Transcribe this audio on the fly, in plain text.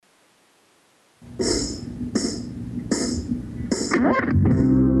三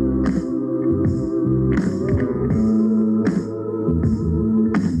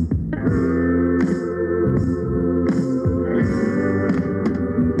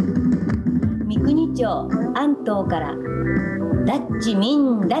国町安東からダッチミ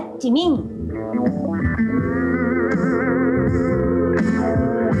ンダッチミン。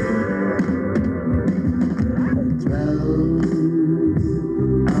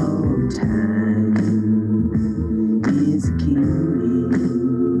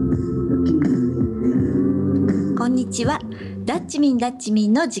こんにちは。ダッチミンダッチミ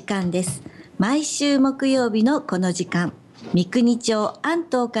ンの時間です。毎週木曜日のこの時間、三国町安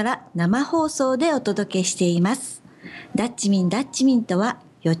東から生放送でお届けしています。ダッチミンダッチミンとは、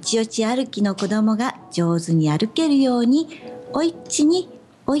よちよち歩きの子供が上手に歩けるように、おいっちに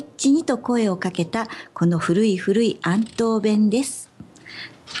おいっちにと声をかけたこの古い安東弁です。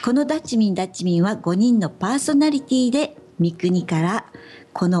このダッチミンダッチミンは5人のパーソナリティで三国から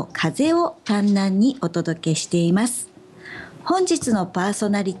この風を丹南にお届けしています。本日のパーソ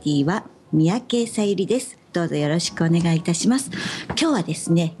ナリティは三宅さゆりです。どうぞよろしくお願いいたします。今日はで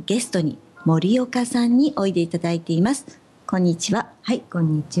すね、ゲストに森岡さんにおいでいただいています。こんにちは。はい、こ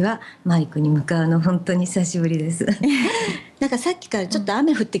んにちは。マイクに向かうの本当に久しぶりです。なんかさっきからちょっと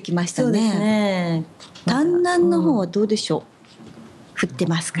雨降ってきましたね。そうですね。丹南の方はどうでしょう。降って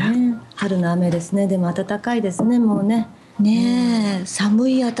ますか。春の雨ですね。でも暖かいですね。もうね。ねえ、寒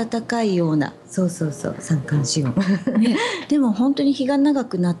い暖かいような。そう三寒四温、ね、でも本当に日が長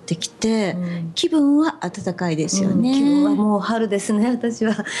くなってきて、気分は暖かいですよね、気分はもう春ですね。私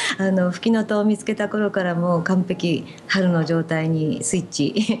はフキノトウを見つけた頃からもう完璧春の状態にスイッ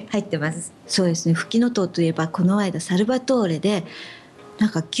チ入ってます。そうですね。フキノトウといえばこの間サルバトーレでなん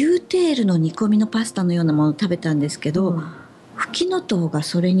か牛テールの煮込みのパスタのようなものを食べたんですけど、フキノトウが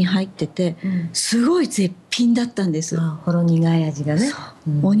それに入ってて、すごい絶品だったんです。ほろ苦い味がね、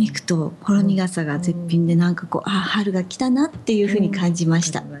お肉とほろ苦さが絶品で、なんかこう春が来たなっていうふうに感じまし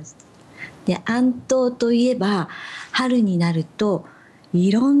た。で、安東といえば春になると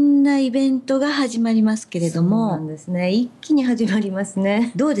いろんなイベントが始まりますけれども。そうなんですね。一気に始まります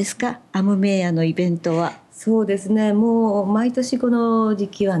ね。どうですか、アムメイヤのイベントは。そうですね。もう毎年この時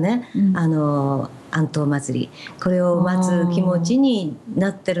期はね、安東祭り、これを待つ気持ちにな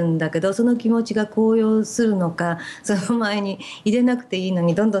ってるんだけど、その気持ちが高揚するのか、その前に入れなくていいの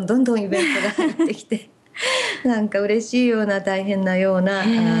にどんどんイベントが入ってきてなんか嬉しいような大変なような、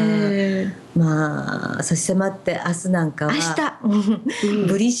差し迫って明日なんかは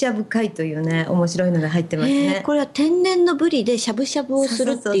ブリしゃぶ会というね、面白いのが入ってますね。これは天然のブリでしゃぶしゃぶをす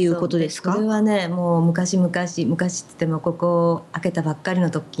るっていうことですか。これはね、もう昔って言ってもここを開けたばっかりの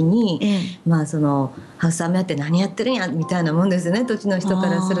時に、そのハウスアメって何やってるんやみたいなもんですよね、土地の人か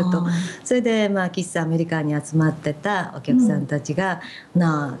らすると。それで喫茶アメリカに集まってたお客さんたちが、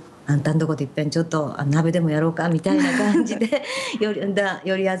あんたんとこでいっぺんちょっと鍋でもやろうかみたいな感じでよ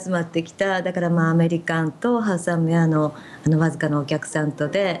り集まってきた。だからアメリカンとハウスアメアのわずかなお客さんと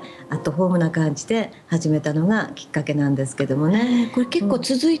でアットホームな感じで始めたのがきっかけなんですけどもね。これ結構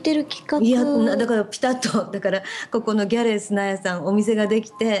続いてる企画、いやだからピタッと、だからここのギャレー砂屋さんお店がで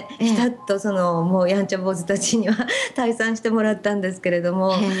きて、ピタッともうやんちゃ坊主たちには退散してもらったんですけれど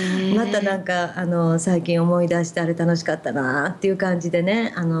も、またなんか最近思い出してあれ楽しかったなっていう感じで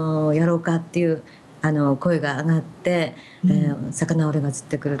ね、やろうかっていう声が上がって、魚俺が釣っ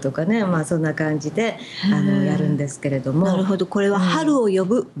てくるとかね、そんな感じでやるんですけれども。なるほど。これは春を呼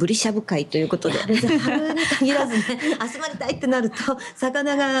ぶブリしゃぶ会ということで、春に限らずね、集まりたいってなると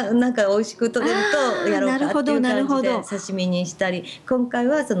魚がなんか美味しく取れるとやろうかっていう感じで刺身にしたり、今回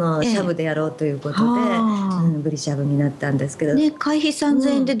はそのしゃぶでやろうということで、ブリしゃぶになったんですけどね、会費3000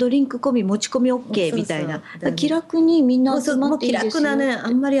円でドリンク込み持ち込み OK みたいな、気楽にみんな集まっていいですよ。気楽なね、あ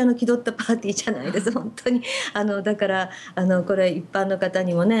んまり気取ったパーティーじゃないです。本当にだからこれ一般の方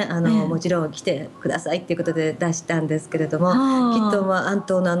にもねもちろん来てくださいっていうことで出したんですけれども、きっと安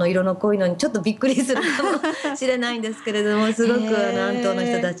東の色の濃いのにちょっとびっくりするかもしれないんですけれども、すごく安東の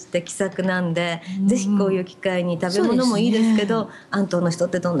人たちって気さくなんで、ぜひこういう機会に食べ物もいいですけど、安東の人っ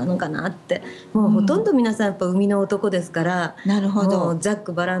てどんなのかなって、もうほとんど皆さんやっぱ海の男ですから、もうざっ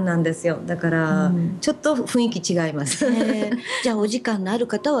くばらんなんですよ。だからちょっと雰囲気違います。じゃあお時間のある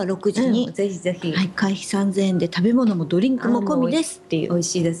方は6時に、ぜひぜひ、会費3000円で食べ物もドリンクも込みですっていう。美味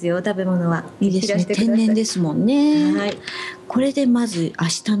しいですよ、食べ物は。いいですね。天然ですもんね。これでまず明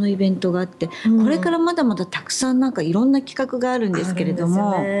日のイベントがあって、これからまだまだたくさんなんかいろんな企画があるんですけれど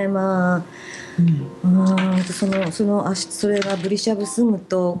も、それがブリシャブ住む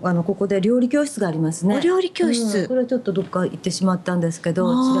とここで料理教室がありますね。お料理教室、これはちょっとどっか行ってしまったんですけ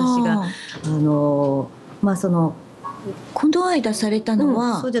ど、チラシがこの間されたの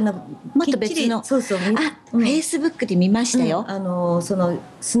は、そうじゃなくまた別の、そうそう、フェイスブックで見ましたよ。その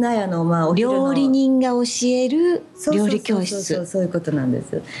砂屋のお昼の料理人が教える料理教室。そういうことなんで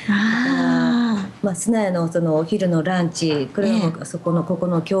す。だから砂屋のそのお昼のランチ、これはここ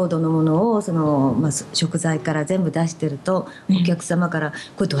の郷土のものを食材から全部出してると、お客様から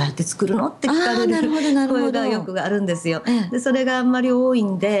これどうやって作るのって聞かれる声がよくあるんですよ。でそれがあんまり多い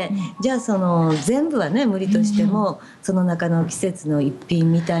んで、じゃあ全部はね無理としても、その中の季節の一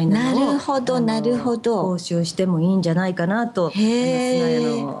品みたいなのを講習してもいいんじゃないかなと砂屋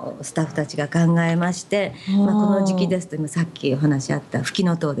のスタッフたちが考えまして、この時期ですと今さっきお話あったフキ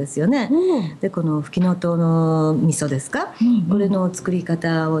ノトウですよね。でこのフキノトウの味噌ですか、これの作り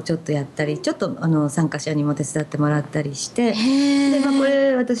方をちょっとやったり、ちょっと参加者にも手伝ってもらったりして、でこ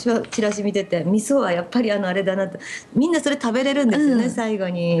れ私はチラシ見てて、味噌はやっぱりあれだなと、みんなそれ食べれるんですよね、最後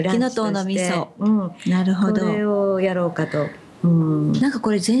にランチとして。フキノトウの味噌、なるほど、これをやろうかと。なんかこ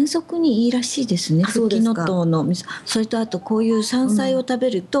れ喘息にいいらしいですね。フキノトウの味噌。それとあとこういう山菜を食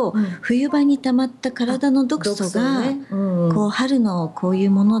べると、冬場に溜まった体の毒素がこう春のこうい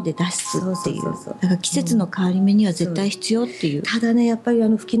うもので出すっていう。だから季節の変わり目には絶対必要っていう。ただね、やっぱり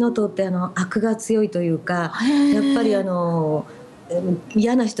フキノトウってアクが強いというか、やっぱり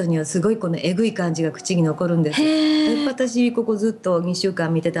嫌な人にはすごいこのえぐい感じが口に残るんです。私ここずっと2週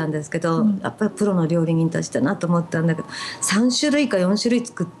間見てたんですけど、やっぱりプロの料理人たちだなと思ったんだけど、3種類か4種類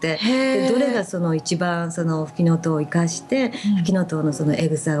作って、でどれが一番フキノトウを生かしてフキノトウのえ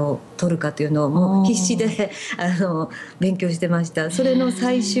ぐさを取るかというのをもう必死で勉強してました。それの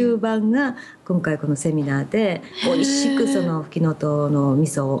最終版が今回このセミナーで、美味しくフキノトウの味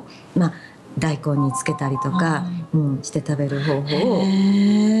噌を大根につけたりとか、して食べる方法を。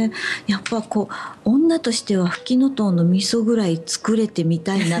やっぱこう女としてはフキノトウの味噌ぐらい作れてみ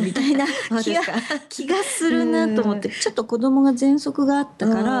たいなみたいな気がするなと思って、ちょっと子供が喘息があった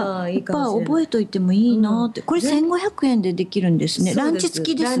からやっぱ覚えといてもいいなって。これ1500円でできるんですね。ランチ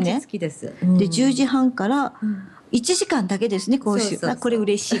付きですね。ランチ付きです。で10時半から1時間だけですね、講習。これ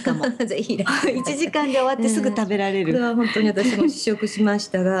嬉しいかも。ぜひ1時間で終わってすぐ食べられる。これは本当に私も試食しまし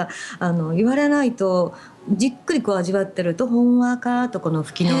たが言われないとじっくり味わってるとほんわかとこの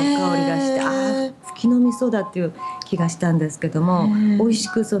フキの香りがして、フキの味噌だっていう気がしたんですけども、美味し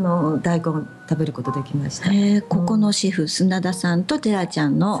く大根食べることできました。ここのシェフ砂田さんとテラちゃ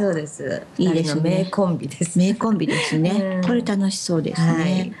んの、そうです、いいですね、名コンビです。名コンビですね。これ楽しそうです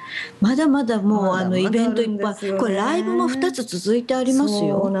ね。まだまだもうイベントいっぱい。これライブも2つ続いてあります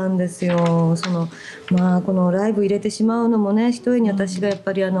よ。そうなんですよ。このライブ入れてしまうのもね、ひとえに私がやっ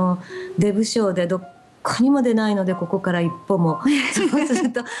ぱりデブ賞でどっかにも出ないので、ここから一歩もそうす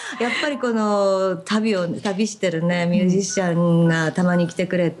るとやっぱりこの旅してるねミュージシャンがたまに来て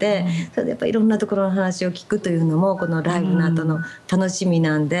くれて、それでやっぱりいろんなところの話を聞くというのもこのライブの後の楽しみ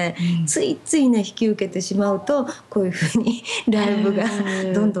なんで、ついついね引き受けてしまうとこういうふうにライブが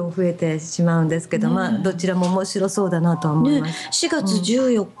どんどん増えてしまうんですけど、どちらも面白そうだなとは思います。4月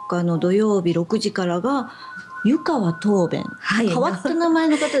14日の土曜日6時からが湯川答弁、変わった名前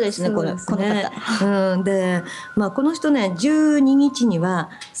の方ですね。この方。で、この人ね、12日には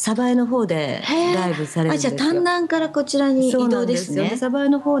鯖江の方でライブされるんですよ。じゃあ丹南からこちらに移動ですね。鯖江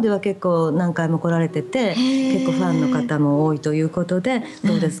の方では結構何回も来られてて、結構ファンの方も多いということで、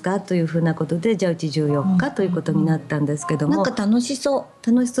どうですかというふうなことで、じゃあうち14日ということになったんですけども、なんか楽しそ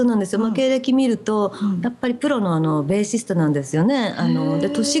うなんですよ。経歴見るとやっぱりプロのベーシストなんですよね。で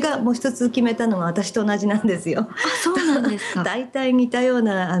年がもう一つ決めたのは私と同じなんですよ。そうなんですか。大体似たよう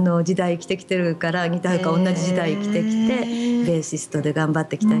な時代生きてきてるから、似たようか同じ時代生きてきてベーシストで頑張っ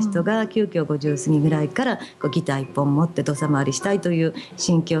てきた人が急遽50過ぎぐらいからギター一本持って土佐回りしたいという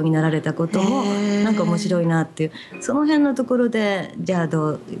心境になられたこともなんか面白いなっていう、その辺のところでじゃ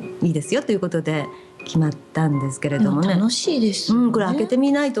あいいですよということで決まったんですけれどもね。楽しいですね。これ開けて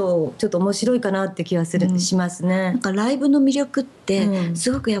みないとちょっと面白いかなって気がしますね。なんかライブの魅力って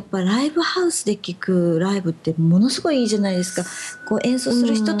すごくやっぱライブハウスで聴くライブってものすごいいいじゃないですか。こう演奏す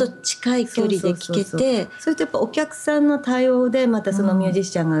る人と近い距離で聴けて、それとやっぱお客さんの対応でまたそのミュージ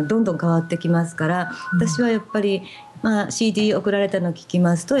シャンがどんどん変わってきますから、私はやっぱり CD 送られたのを聞き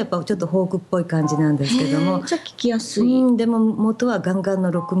ますとやっぱちょっとフォークっぽい感じなんですけども、じゃあ聞きやすい、でも元はガンガン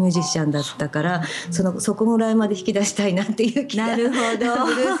のロックミュージシャンだったからそこぐらいまで引き出したいなっていう気が、なるほど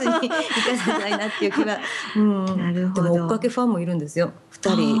ブルースに生かせないなっていう気は、なるほど。でも追っかけファンもいるんですよ、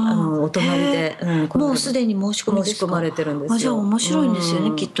2人お隣で、もうすでに申し込みですか？申し込まれてるんですよ。じゃあ面白いんですよ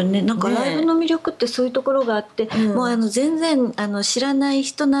ね、きっとね。なんかライブの魅力ってそういうところがあって、もう全然知らない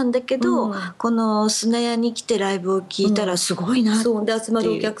人なんだけど、この砂屋に来てライブを聞いたらすごいなっていう、そうで集ま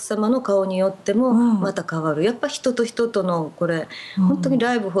るお客様の顔によってもまた変わる、やっぱ人と人とのこれ、本当に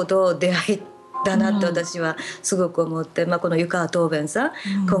ライブほど出会いだなって私はすごく思って、この湯川東弁さん、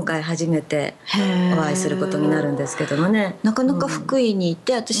今回初めてお会いすることになるんですけどもね。なかなか福井に行っ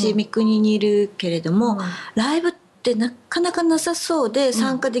て私三国にいるけれども、ライブってなかなかなさそうで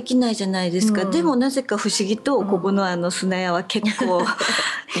参加できないじゃないですか、でもなぜか不思議とここの砂屋は結構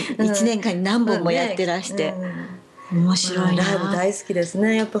1年間に何本もやってらして、面白いな。ライブ大好きです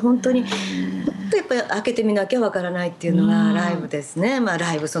ね。やっぱ本当にやっぱり開けてみなきゃわからないっていうのがライブですね。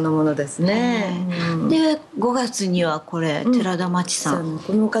ライブそのものですね。で5月にはこれ寺田真知さん、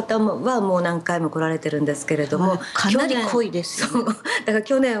この方はもう何回も来られてるんですけれども、かなり濃いですよね。だから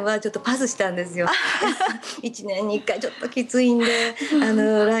去年はちょっとパスしたんですよ。1年に1回ちょっときついんで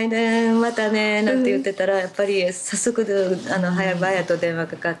来年またねなんて言ってたら、やっぱり早速早々と電話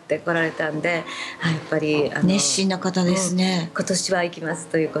かかって来られたんで、やっぱり熱心な方ですね。今年は行きます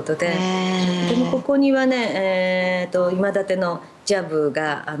ということで、でもここにはね今立てのジャブ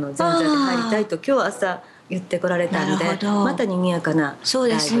が前座で入りたいと今日朝言ってこられたんで、また賑やかなラ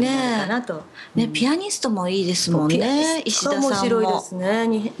イブになるかなと。ピアニストもいいですもんね。石田さんも面白いですね。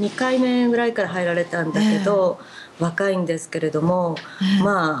2回目ぐらいから入られたんだけど、若いんですけれども、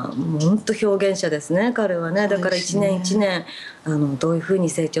本当表現者ですね彼はね。だから一年一年どういうふうに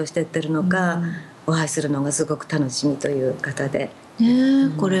成長していってるのか、お会いするのがすごく楽しみという方で。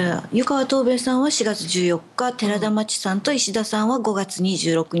これ湯川東兵衛さんは4月14日、寺田真知さんと石田さんは5月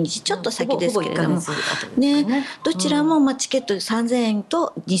26日、ちょっと先ですけれどもね、どちらもチケット3000円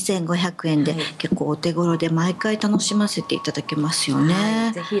と2500円で結構お手頃で毎回楽しませていただけますよ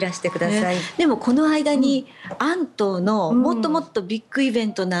ね。ぜひいらしてください。でもこの間に安東のもっともっとビッグイベ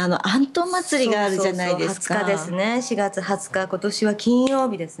ントの安東祭りがあるじゃないですか。20日ですね。4月20日、今年は金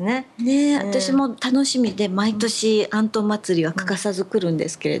曜日ですね。私も楽しみで毎年安東祭りは欠かさず来るんで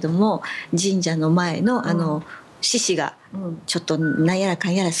すけれども、神社の前の獅子がちょっとなんやらか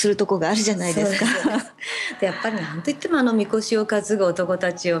んやらするとこがあるじゃないですか。でやっぱりなんといってもみこしを担ぐ男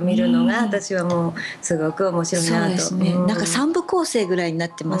たちを見るのが私はもうすごく面白いなと。そうですね。なんか3部構成ぐらいになっ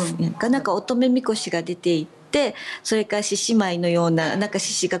てますね。なんか乙女みこしが出ていて、それから獅子舞のような獅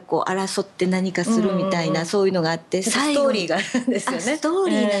子がこう争って何かするみたいな、そういうのがあって、ストーリーがあるんですよね。ストー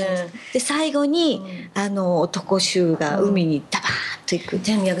リーなんです。で最後に男衆が海にダバーンと行く。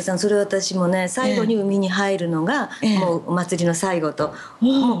じゃあ宮家さん、それ私もね最後に海に入るのがもうお祭りの最後と、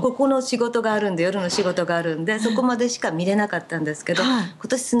もうここの仕事があるんで、夜の仕事があるんでそこまでしか見れなかったんですけど、今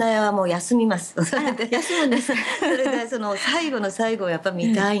年砂屋はもう休みます。それで休むんです。それでその最後の最後をやっぱ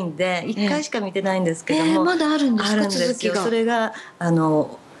見たいんで1回しか見てないんですけども、まだあるんですか？あるんですよ。それが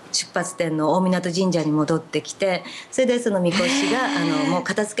出発点の大湊神社に戻ってきて、それでそのみこしがもう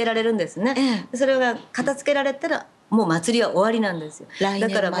片付けられるんですね。それが片付けられたらもう祭りは終わりなんですよ。だ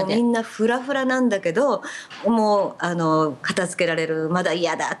からもうみんなフラフラなんだけど、もう片付けられる、まだ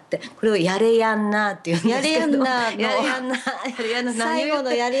嫌だって、これをやれやんなっていうんですけど、やれやんな最後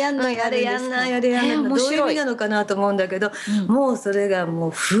のやれやんなやれやんなやれやんな、どういう意味なのかなと思うんだけど、もうそれがも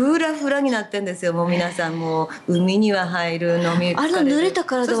うフラフラになってんですよ。もう皆さんもう海には入る、飲み濡れた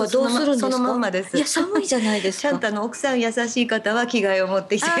体はどうするんですか？そのまんまです。いや寒いじゃないですか。ちゃんと奥さん優しい方は着替えを持っ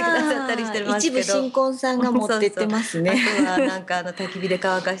てきてくださったりしてますけど、一部新婚さんが持ってってますね。あとはなんか焚き火で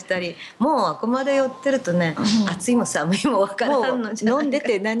乾かしたり、もうあくまで寄ってるとね、暑いも寒いも分からんのじゃないか。飲んで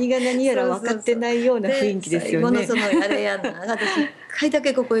て何が何やら分かってないような雰囲気ですよね。最後のそのやれやんな、私一回だ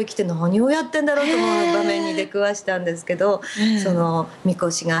けここへ来て何をやってんだろうと思う場面に出くわしたんですけど、そのみこ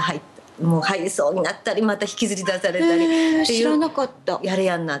しがもう入りそうになったり、また引きずり出されたりっていう、知らなかった。やれ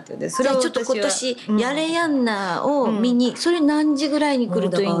やんなっていうんで、それをちょっと今年やれやんなを見に、それ何時ぐらいに来る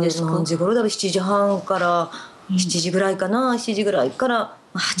といいんですか？何時頃だろう、7時半から7時ぐらいかな、7時ぐらいから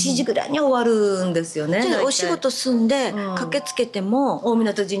8時ぐらいに終わるんですよね。じゃあお仕事済んで駆けつけても大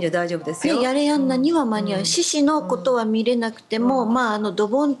湊神社大丈夫ですよ。やれやんなには間に合う。獅子のことは見れなくても、ド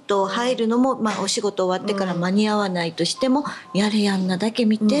ボンと入るのも、お仕事終わってから間に合わないとしても、やれやんなだけ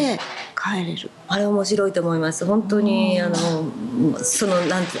見て帰れる。あれ面白いと思います。本当になんていうの、そ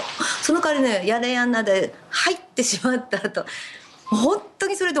の代わりね、やれやんなで入ってしまった後、本当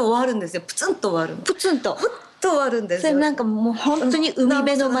にそれで終わるんですよ。プツンと終わる。プツンと。本と終わるんですよ。それなんかもう本当に海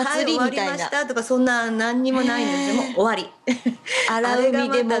辺の祭りみたいな、はい、終わりましたとかそんな何にもないんですよ。もう終わり。荒海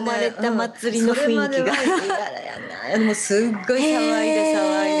で揉まれた祭りの雰囲気が、それまではもうすっごい騒い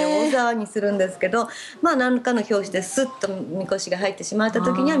で大騒ぎするんですけど、まあ何かの拍子ですっとみこしが入ってしまった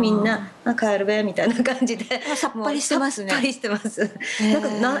時にはみんな帰るべみたいな感じでさっぱりしてますね。さっぱりしてます。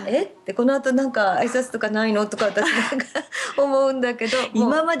なんかってこの後なんか挨拶とかないのとか私なんか思うんだけど、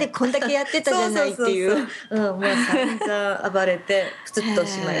今までこんだけやってたじゃないっていう、もう散々暴れてプツッとお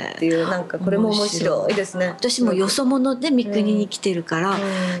しまいっていう、なんかこれも面白いですね。私もよそ者で三国に来てるから、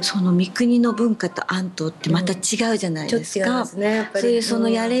その三国の文化と安東ってまた違うじゃないですか。ちょっと違いますね、やっぱり。そういうその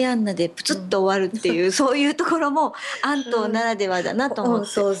やれやんなでプツッと終わるっていう、そういうところも安東ならではだなと思って。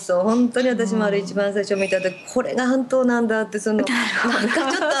そうそう、本当に私もあれ一番最初見た時これが安東なんだって、なんかち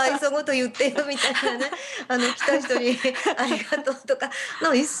ょっと愛想ごと言ってよみたいなね、来た人にありがとうとか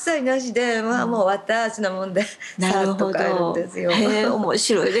の一切なしで、まあもう終わったしなもんでさっと帰るんですよ。面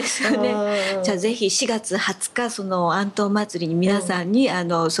白いですよね。じゃあぜひ4月20日その安東祭りに皆さんに、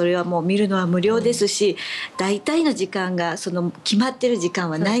それはもう見るのは無料ですし、大体の時間がその決まってる時間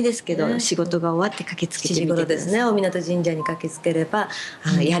はないですけど、仕事が終わって駆けつけてみてください。7時頃ですね、大湊神社に駆けつければ、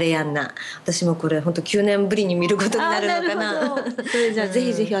やれやんな、私もこれ本当9年ぶりに見ることになるのかな。それじゃあぜ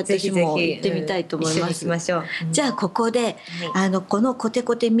ひぜひ私も行ってみたいと思います。一緒に行きましょう。じゃあここで、このコテ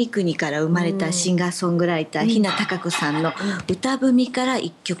コテ三国から生まれたシンガーソングライター、日向孝子さんの歌文から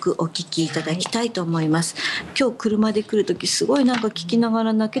一曲お聴きいただきたいと思います。今日車で来る時すごいなんか聴きなが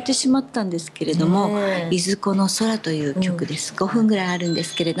ら泣けてしまったんですけれども、いずこの空という曲です。5分ぐらいあるんで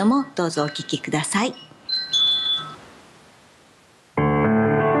すけれども、どうぞお聴きください。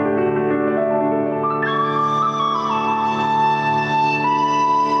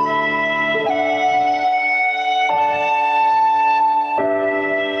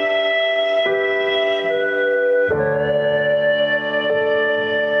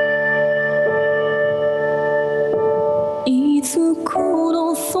いずこ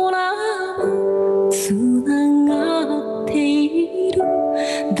の空もつながっている、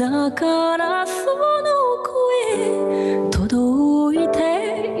だからその声届い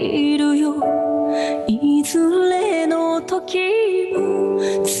ているよ。いずれの時も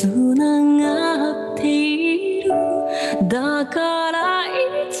つながっている、だからい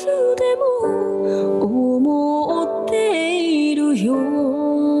つでも思っているよ。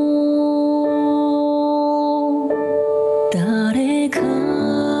誰か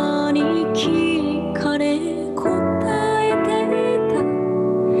に聞かれ答えて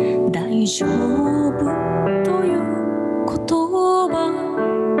た大丈夫という言葉、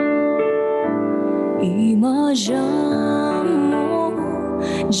今じゃもう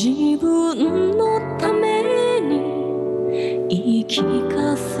自分のために言い聞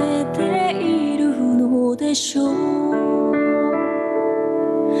かせているのでしょう。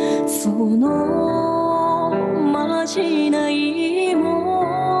そのまじないも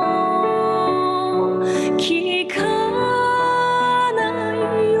聞かない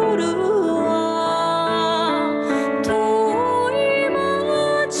夜は遠い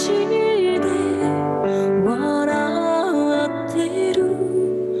街で笑ってる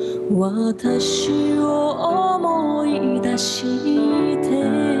私を思い出して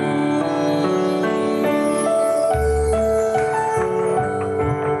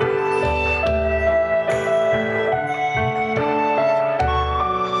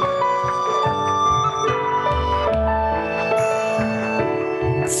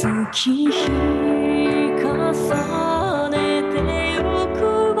月日重ねてゆく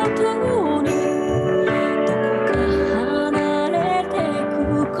ごとにどこか離れてく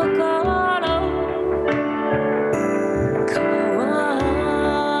心変わ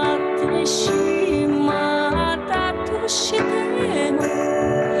ってしまったとしても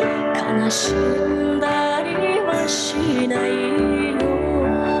悲しんだりはしないよ。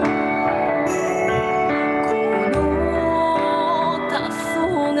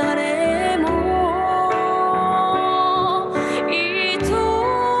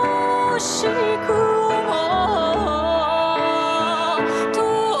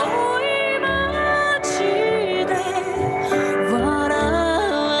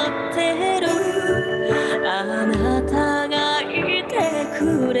あなたがいて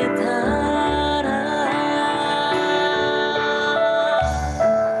くれたら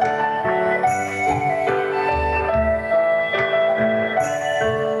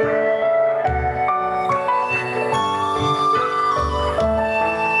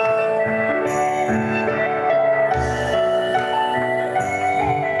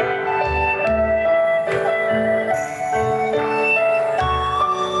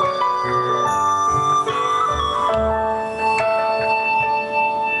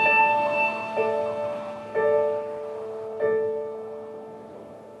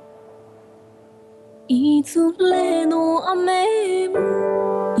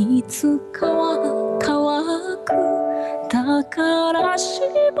つかは乾く。だからし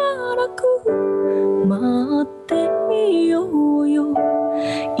ばらく待ってみようよ。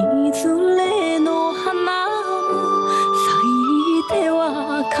いずれの花も咲いて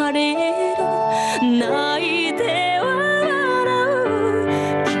は枯れる。泣いて笑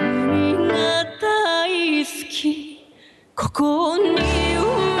う。君が大好き。ここに生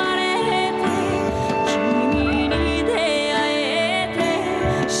まれて君に出会えて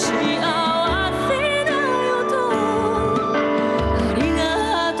幸せだよとあり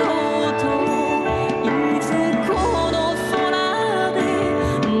がとうといつこの空で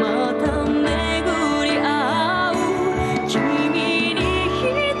また巡り合う。君に一言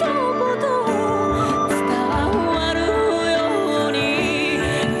伝わるようにい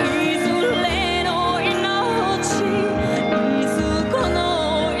ずれの命いずこ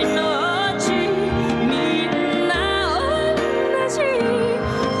の命みんな同じ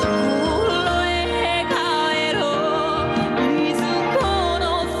ところへ帰ろう。いずこ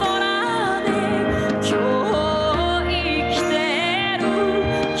の空で今日生きてる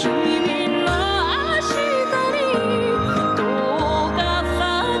君の明日にどうか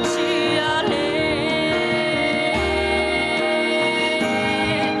幸あれ。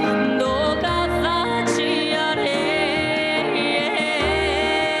どうか幸あれ。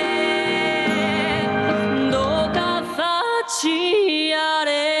どうか幸あ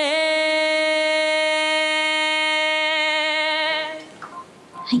れ。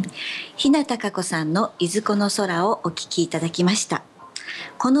はい、日向孝子さんのいずこの空をお聞きいただきました。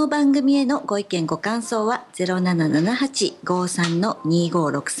この番組へのご意見ご感想は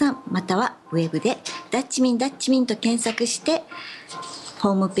 0778-53-2563 またはウェブでダッチミンダッチミンと検索して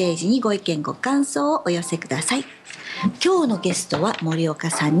ホームページにご意見ご感想をお寄せください。今日のゲストは森岡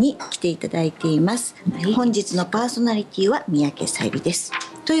さんに来ていただいています、本日のパーソナリティは三宅さゆりです。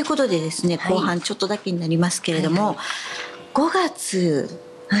ということでですね、後半ちょっとだけになりますけれども、5月、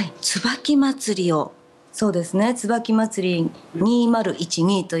椿祭りをそうですね、椿祭り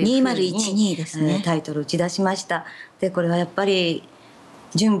2012というふうに2012ですね、タイトル打ち出しました。でこれはやっぱり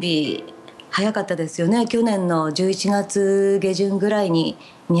準備早かったですよね。去年の11月下旬ぐらいに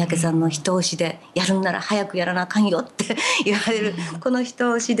三宅さんの一押しでやるんなら早くやらなあかんよって言われるこの一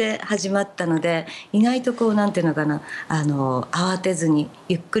押しで始まったので、意外とこうなんていうのかな、慌てずに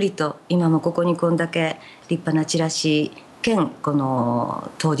ゆっくりと、今もここにこんだけ立派なチラシ兼こ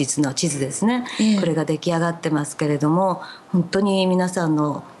の当日の地図ですね、これが出来上がってますけれども、本当に皆さん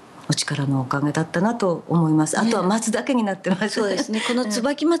のお力のおかげだったなと思います。あとは待つだけになってます。そうですね、この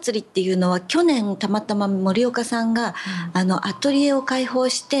椿祭りっていうのは去年たまたま森岡さんが、アトリエを開放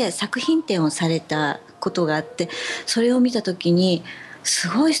して作品展をされたことがあって、それを見た時にす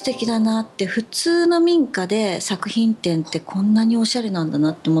ごい素敵だなって、普通の民家で作品展ってこんなにおしゃれなんだ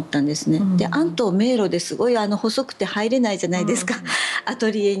なって思ったんですね、で安藤迷路ですごい細くて入れないじゃないですか、ア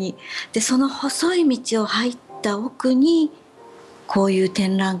トリエに。でその細い道を入った奥にこういう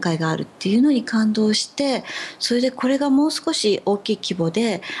展覧会があるっていうのに感動して、それでこれがもう少し大きい規模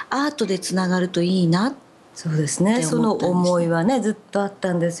でアートでつながるといいなって。そうですね、その思いはねずっとあっ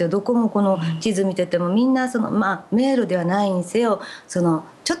たんですよ。どこもこの地図見ててもみんな迷路ではないにせよ、ちょ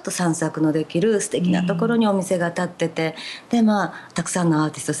っと散策のできる素敵なところにお店が建ってて、でたくさんのア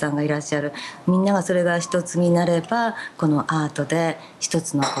ーティストさんがいらっしゃる。みんながそれが一つになれば、このアートで一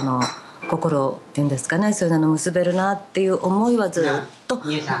つのこの心っていうんですかね、そういうの結べるなっていう思いはずっと。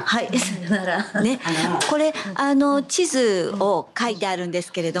はい、さよならね、これ地図を書いてあるんで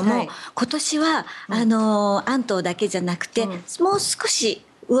すけれども、今年は安東だけじゃなくて、もう少し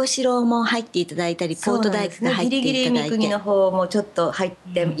魚城も入っていただいたり、ポート大工が入っていただいて、ギリギリ三国の方もちょっと入っ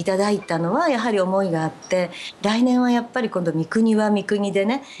ていただいたのはやはり思いがあって、来年はやっぱり今度三国は三国で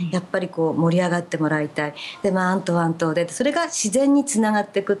ね、やっぱりこう盛り上がってもらいたい。で安東は安東で、それが自然につながっ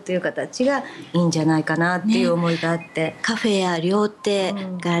ていくっていう形がいいんじゃないかなっていう思いがあって、カフェや料亭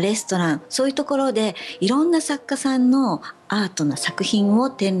がレストラン、そういうところでいろんな作家さんのアートな作品を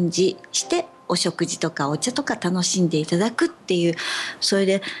展示してお食事とかお茶とか楽しんでいただくっていう。それ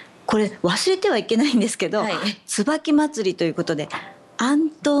でこれ忘れてはいけないんですけど、椿祭りということで安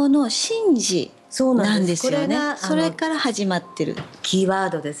東の神事なんですよね。それから始まってるキーワー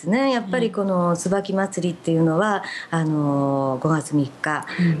ドですね。やっぱりこの椿祭りっていうのは5月3日、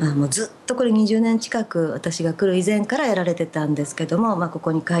もうずっとこれ20年近く私が来る以前からやられてたんですけども、こ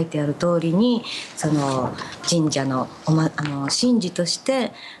こに書いてある通りにその神社の神事とし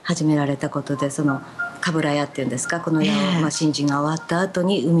て始められたことで、そのかぶら屋っていうんですか、この矢を、神事が終わった後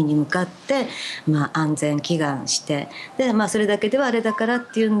に海に向かって、安全祈願して、で、それだけではあれだからっ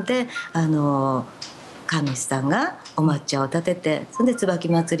ていうんで神主さんがお抹茶を立てて、それで椿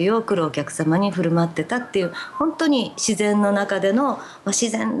祭りを来るお客様に振る舞ってたっていう、本当に自然の中での、自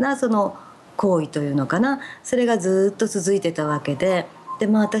然なその行為というのかな、それがずっと続いてたわけで、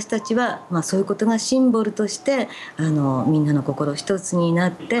私たちは、そういうことがシンボルとしてみんなの心一つにな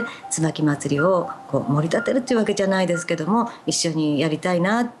って椿祭りをこう盛り立てるっていうわけじゃないですけども、一緒にやりたい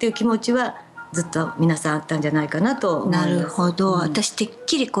なっていう気持ちはずっと皆さんあったんじゃないかなと思います。なるほど、私てっ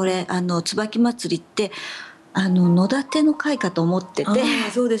きりこれ椿祭りって野立ての会かと思ってて、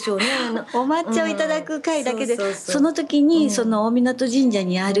そうでしょうねお抹茶をいただく会だけで、その時にその大湊神社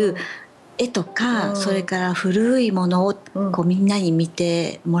にある絵とか、それから古いものをこうみんなに見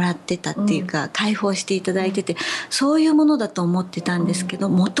てもらってたっていうか、開放していただいてて、そういうものだと思ってたんですけど、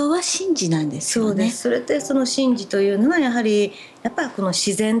元は神事なんですよね。そうです。それでその神事というのはやっぱりこの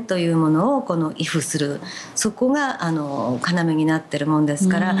自然というものをこの畏怖する、そこが要になってるもんです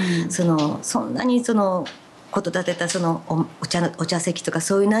から、そんなにこと立てたお茶席とか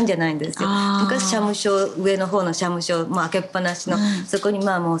そういうなんじゃないんですよ。昔社務所、上の方の社務所、開けっぱなしの、そこに毛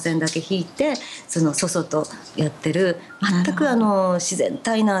線だけ引いて外とやってる、全く自然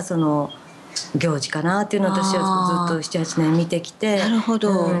体な行事かなっていうのを私はずっと 7,8 年見てきて、なるほ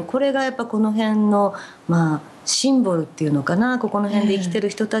ど、これがやっぱこの辺のシンボルっていうのかな、ここの辺で生きてる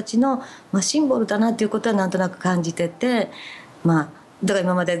人たちの、シンボルだなっていうことはなんとなく感じてて、だから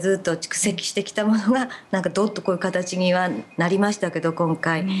今までずっと蓄積してきたものがなんかどっとこういう形にはなりましたけど、今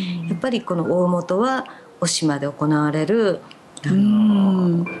回やっぱりこの大本はお島で行われる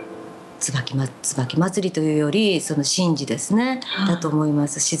椿祭りというよりその神事ですね、だと思いま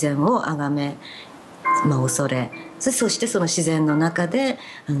す。自然を崇め、恐れ、そしてその自然の中で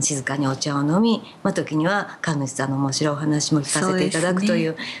静かにお茶を飲み、時には神主さんの面白いお話も聞かせていただくとい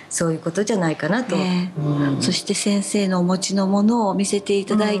う、そういうことじゃないかなと、そして先生のお持ちのものを見せてい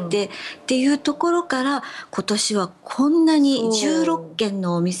ただいて、っていうところから今年はこんなに16軒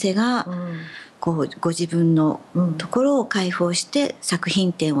のお店がこうご自分のところを開放して作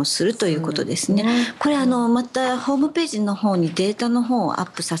品展をするということですね。これまたホームページの方にデータの方をアッ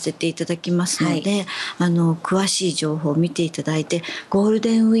プさせていただきますので、詳しい情報を見ていただいて、ゴール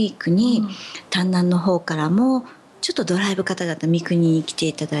デンウィークに丹南の方からもちょっとドライブ方々三国に来て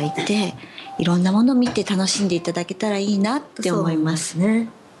いただいて、いろんなものを見て楽しんでいただけたらいいなって思いますね。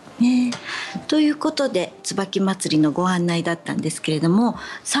ということで椿祭りのご案内だったんですけれども、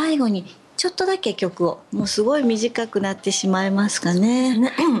最後にちょっとだけ曲を、もうすごい短くなってしまいますか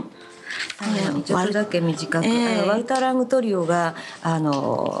ね。ちょっとだけ短く、ワルター・ラングトリオがチ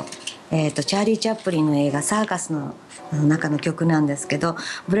ャーリー・チャップリンの映画「サーカス」の中の曲なんですけど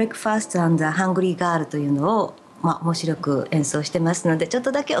「ブレックファースト・アンド・ハングリー・ガール」というのを、面白く演奏してますので、ちょっ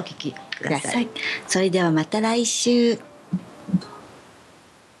とだけお聴きください。それではまた来週。